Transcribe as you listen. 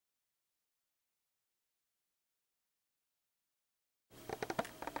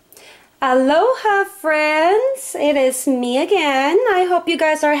Aloha friends, it is me again. I hope you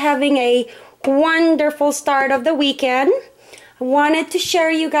guys are having a wonderful start of the weekend. I wanted to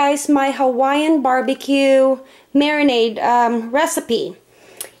share you guys my Hawaiian barbecue marinade recipe.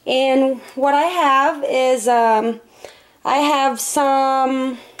 And what I have is I have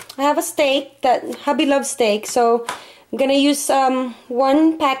a steak that hubby loves steak, so I'm gonna use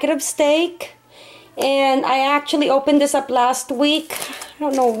one packet of steak. And I actually opened this up last week. I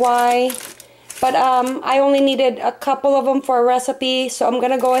don't know why, but I only needed a couple of them for a recipe, so I'm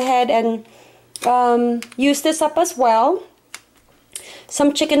gonna go ahead and use this up as well.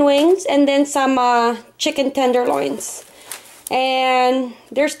 Some chicken wings and then some chicken tenderloins, and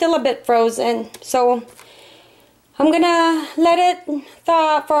they're still a bit frozen, so I'm gonna let it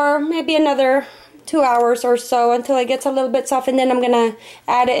thaw for maybe another 2 hours or so until it gets a little bit soft, and then I'm gonna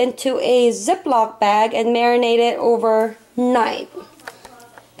add it into a Ziploc bag and marinate it overnight.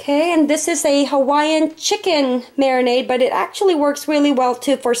 Okay, and this is a Hawaiian chicken marinade, but it actually works really well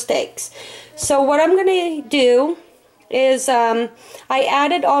too for steaks. So what I'm gonna do is I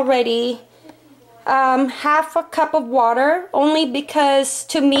added already half a cup of water, only because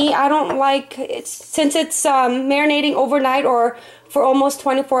to me I don't like it, since it's marinating overnight or for almost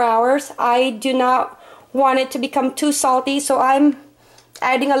 24 hours, I do not want it to become too salty, so I'm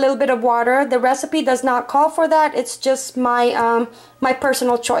adding a little bit of water. The recipe does not call for that. It's just my my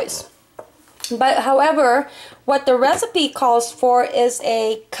personal choice. But however, what the recipe calls for is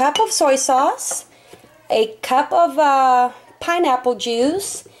a cup of soy sauce, a cup of pineapple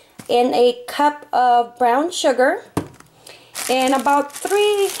juice, and a cup of brown sugar, and about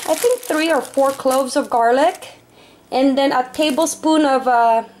three or four cloves of garlic, and then a tablespoon of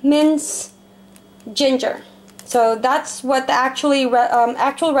minced ginger. So that's what the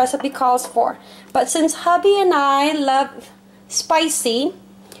actual recipe calls for. But since hubby and I love spicy,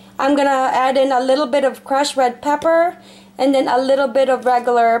 I'm gonna add in a little bit of crushed red pepper and then a little bit of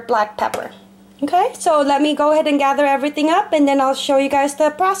regular black pepper. Okay, so let me go ahead and gather everything up, and then I'll show you guys the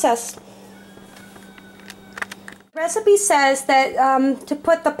process. The recipe says that to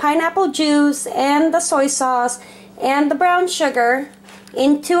put the pineapple juice and the soy sauce and the brown sugar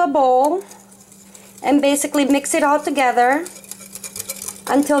into a bowl and basically mix it all together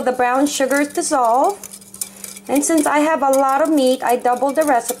until the brown sugar is dissolved. And since I have a lot of meat, I doubled the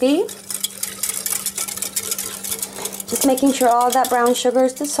recipe, just making sure all that brown sugar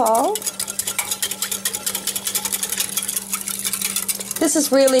is dissolved. This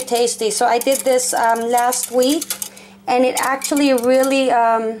is really tasty. So I did this last week, and it actually really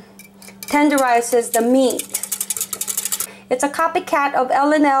tenderizes the meat. It's a copycat of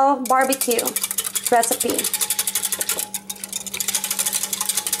L&L barbecue recipe.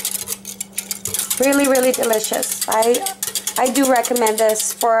 Really, really delicious. I do recommend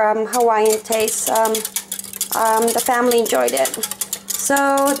this for Hawaiian taste. The family enjoyed it.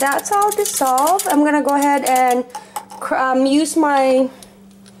 So that's all dissolved. I'm gonna go ahead and use my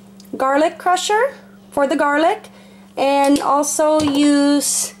garlic crusher for the garlic, and also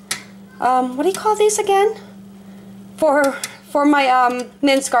use what do you call these again? For my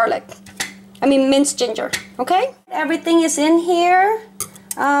minced garlic. Minced ginger. Okay? Everything is in here.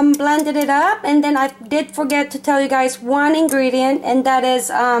 Blended it up, and then I did forget to tell you guys one ingredient, and that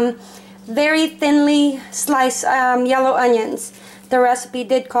is very thinly sliced yellow onions. The recipe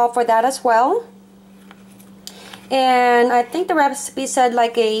did call for that as well. And I think the recipe said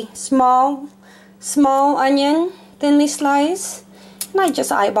like a small onion, thinly sliced. And I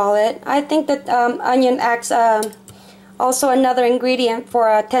just eyeball it. I think that onion acts also another ingredient for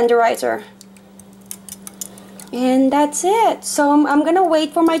a tenderizer. And that's it. So I'm gonna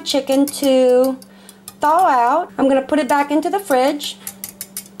wait for my chicken to thaw out. I'm gonna put it back into the fridge.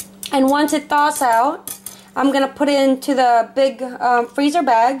 And once it thaws out, I'm gonna put it into the big freezer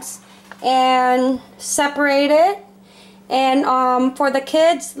bags and separate it. And for the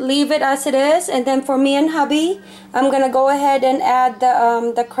kids, leave it as it is. And then for me and hubby, I'm gonna go ahead and add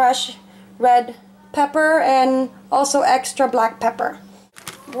the crushed red pepper and also extra black pepper.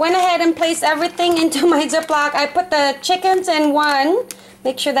 Went ahead and placed everything into my Ziploc. I put the chickens in one,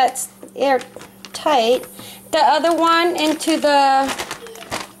 make sure that's airtight. The other one into the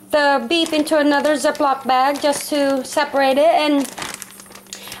beef into another Ziploc bag just to separate it. And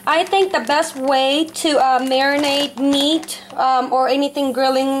I think the best way to marinate meat or anything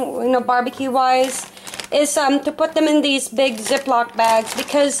grilling, barbecue wise, is to put them in these big Ziploc bags,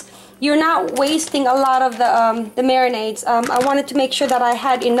 because you're not wasting a lot of the marinades. I wanted to make sure that I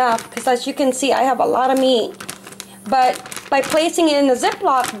had enough, because as you can see, I have a lot of meat. But by placing it in a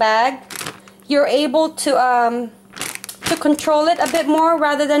Ziploc bag, you're able to to control it a bit more,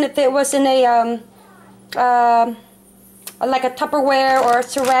 rather than if it was in a like a Tupperware or a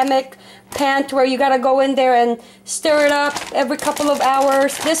ceramic pan where you gotta go in there and stir it up every couple of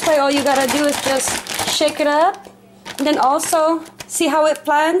hours. This way all you gotta do is just shake it up, and then also see how it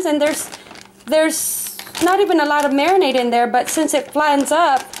flans. And there's not even a lot of marinade in there, but since it flans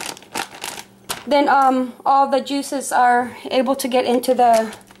up, then all the juices are able to get into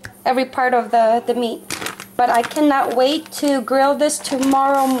every part of the meat. But I cannot wait to grill this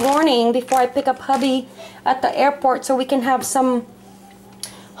tomorrow morning before I pick up hubby at the airport, so we can have some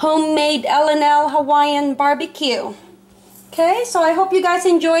homemade L&L Hawaiian barbecue. Okay, so I hope you guys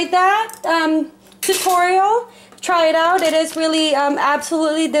enjoyed that tutorial. Try it out. It is really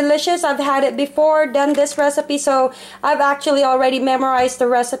absolutely delicious. I've had it before, done this recipe, so I've actually already memorized the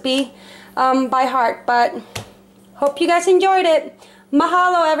recipe by heart. But hope you guys enjoyed it.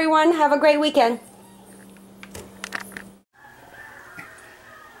 Mahalo, everyone. Have a great weekend.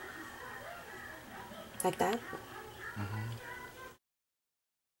 Like that.